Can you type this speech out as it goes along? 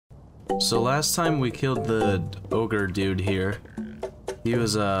So last time we killed the ogre dude here, he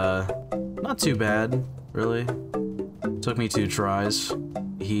was, not too bad, really. Took me 2 tries.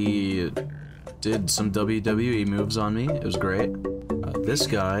 He did some WWE moves on me. It was great. This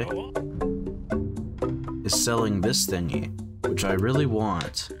guy is selling this thingy, which I really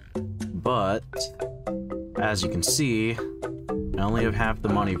want. But, as you can see, I only have half the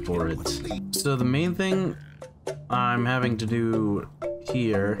money for it. So the main thing I'm having to do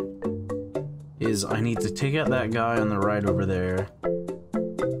here is I need to take out that guy on the right over there.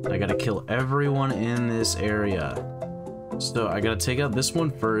 I gotta kill everyone in this area. So I gotta take out this one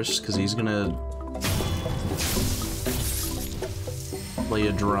first, because he's gonna play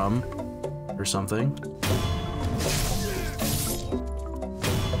a drum or something.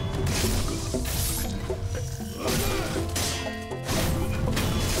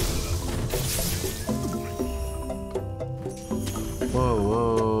 Whoa,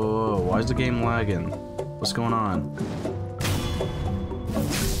 whoa, whoa, whoa. Why is the game lagging? What's going on?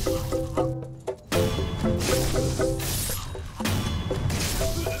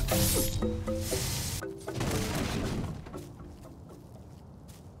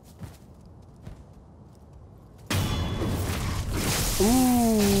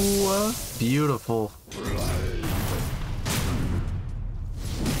 Ooh, beautiful.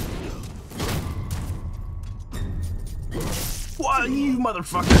 What, you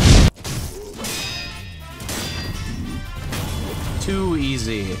motherfucker? Too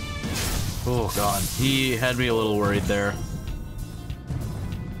easy. Oh god, he had me a little worried there.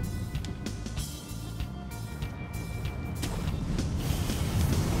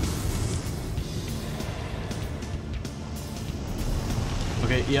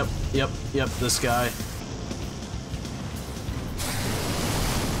 Okay, yep, this guy.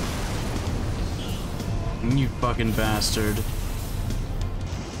 You fucking bastard.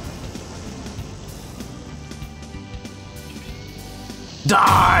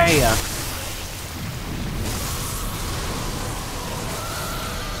 Die!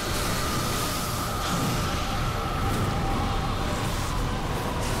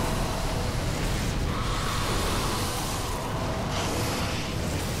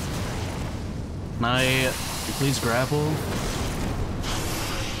 Can I please grapple?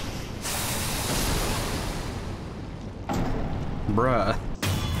 Bruh.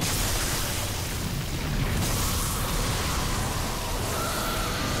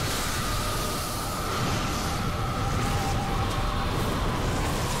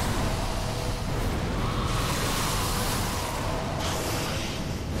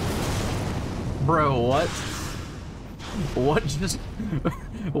 Bro, what? What just...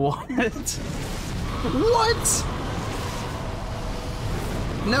 What? What?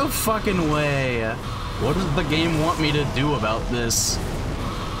 No fucking way. What does the game want me to do about this?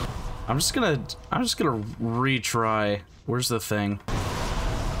 I'm just gonna retry. Where's the thing?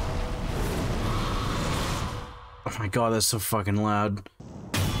 Oh my god, that's so fucking loud.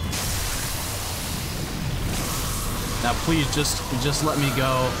 Now please just let me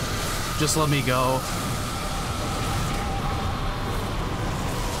go. Just let me go.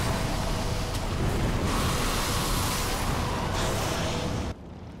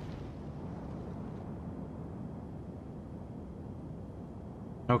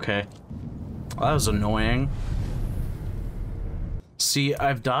 Okay. Well, that was annoying. See,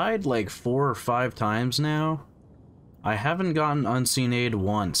 I've died like 4 or 5 times now. I haven't gotten unseen aid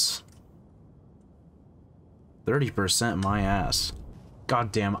once. 30% my ass.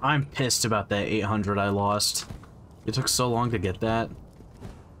 God damn, I'm pissed about that 800 I lost. It took so long to get that.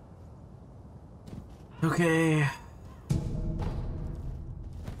 Okay.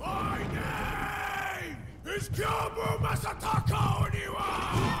 My name is Kyobu Masataka Oniwa!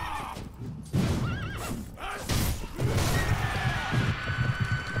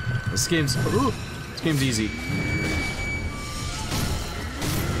 This game's easy.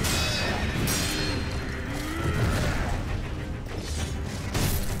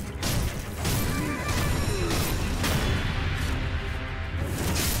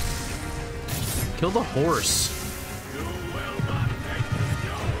 Kill the horse. You will not take this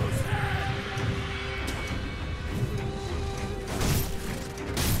Kyobu's head!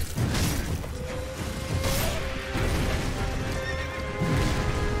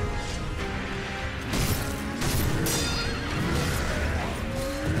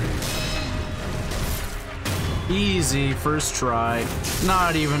 Easy, first try.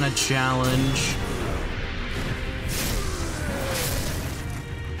 Not even a challenge.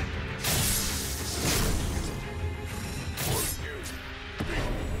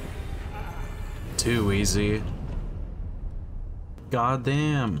 Too easy. God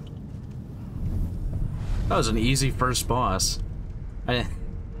damn. That was an easy first boss. I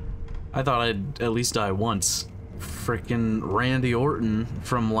thought I'd at least die once. Frickin' Randy Orton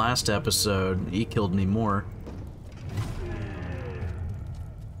from last episode, he killed me more.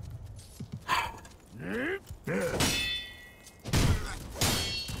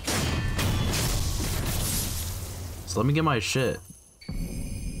 So let me get my shit.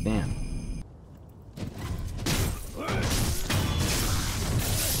 Damn.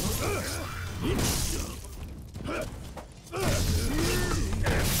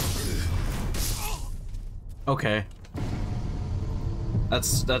 Okay.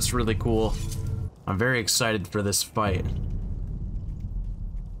 That's really cool. I'm very excited for this fight.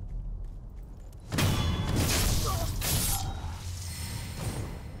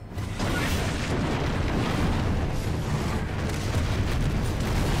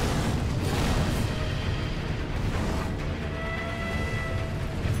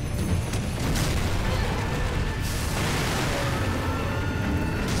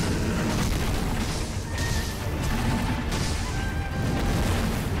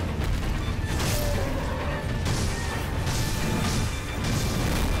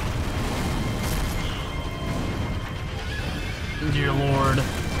 Dear Lord.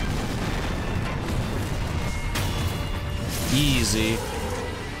 Easy.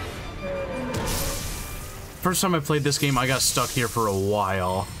 First time I played this game, I got stuck here for a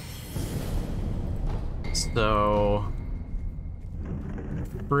while. So...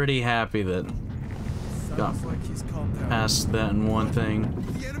 pretty happy that got past that in one thing.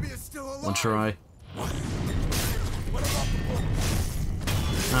 One try.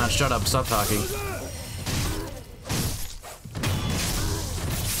 Ah, shut up, stop talking.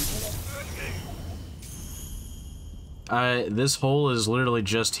 This hole is literally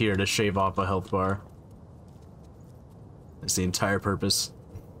just here to shave off a health bar. That's the entire purpose.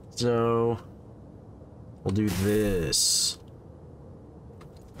 So, we'll do this.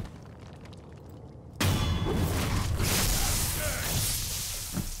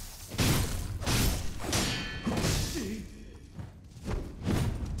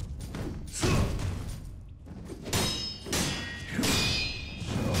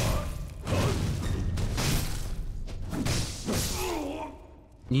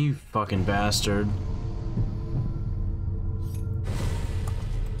 You fucking bastard.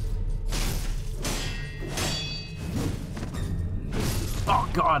 Oh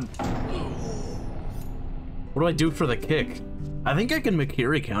god. What do I do for the kick? I think I can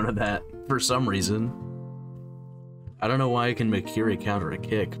Makiri counter that for some reason. I don't know why I can Makiri counter a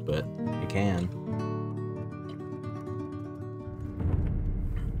kick, but I can.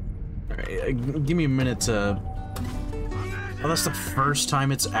 Alright, give me a minute to... Oh, that's the first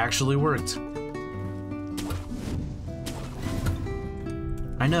time it's actually worked.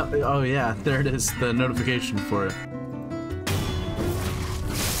 I know. Oh yeah, there it is, the notification for it.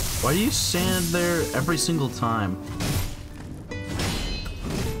 Why do you stand there every single time?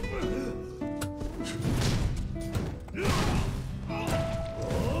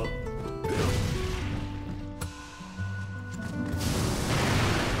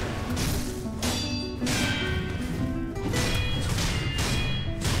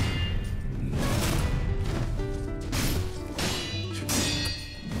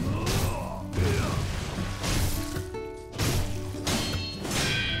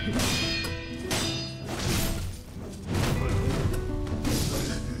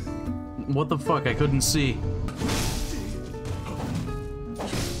 What the fuck? I couldn't see.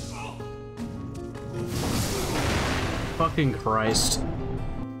 Fucking Christ.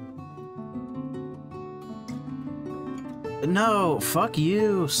 No, fuck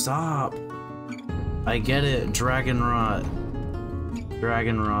you. Stop. I get it. Dragon rot.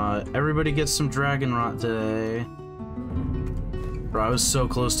 Dragon rot. Everybody gets some dragon rot today. Bro, I was so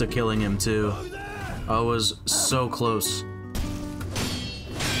close to killing him too. I was so close.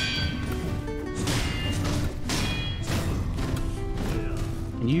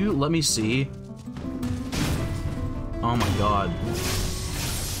 Can you let me see? Oh my god.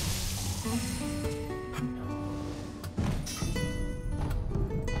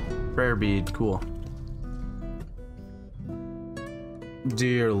 Prayer bead, cool.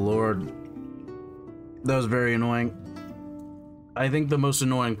 Dear Lord. That was very annoying. I think the most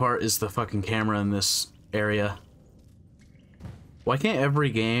annoying part is the fucking camera in this area. Why can't every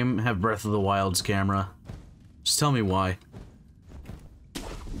game have Breath of the Wild's camera? Just tell me why.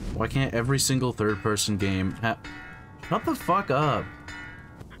 Why can't every single third-person game have... Shut the fuck up.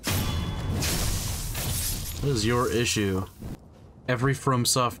 What is your issue? Every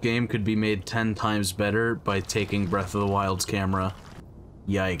FromSoft game could be made 10 times better by taking Breath of the Wild's camera.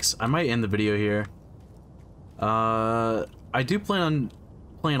 Yikes. I might end the video here. I do plan on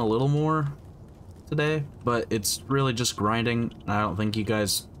playing a little more today, but it's really just grinding. I don't think you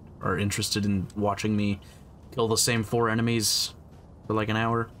guys are interested in watching me kill the same 4 enemies for like an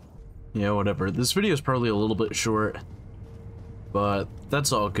hour. Yeah, whatever. This video is probably a little bit short, but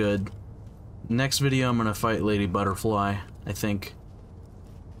that's all good. Next video, I'm gonna fight Lady Butterfly, I think.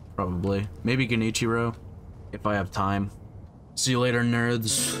 Probably. Maybe Genichiro, if I have time. See you later,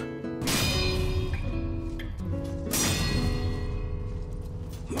 nerds.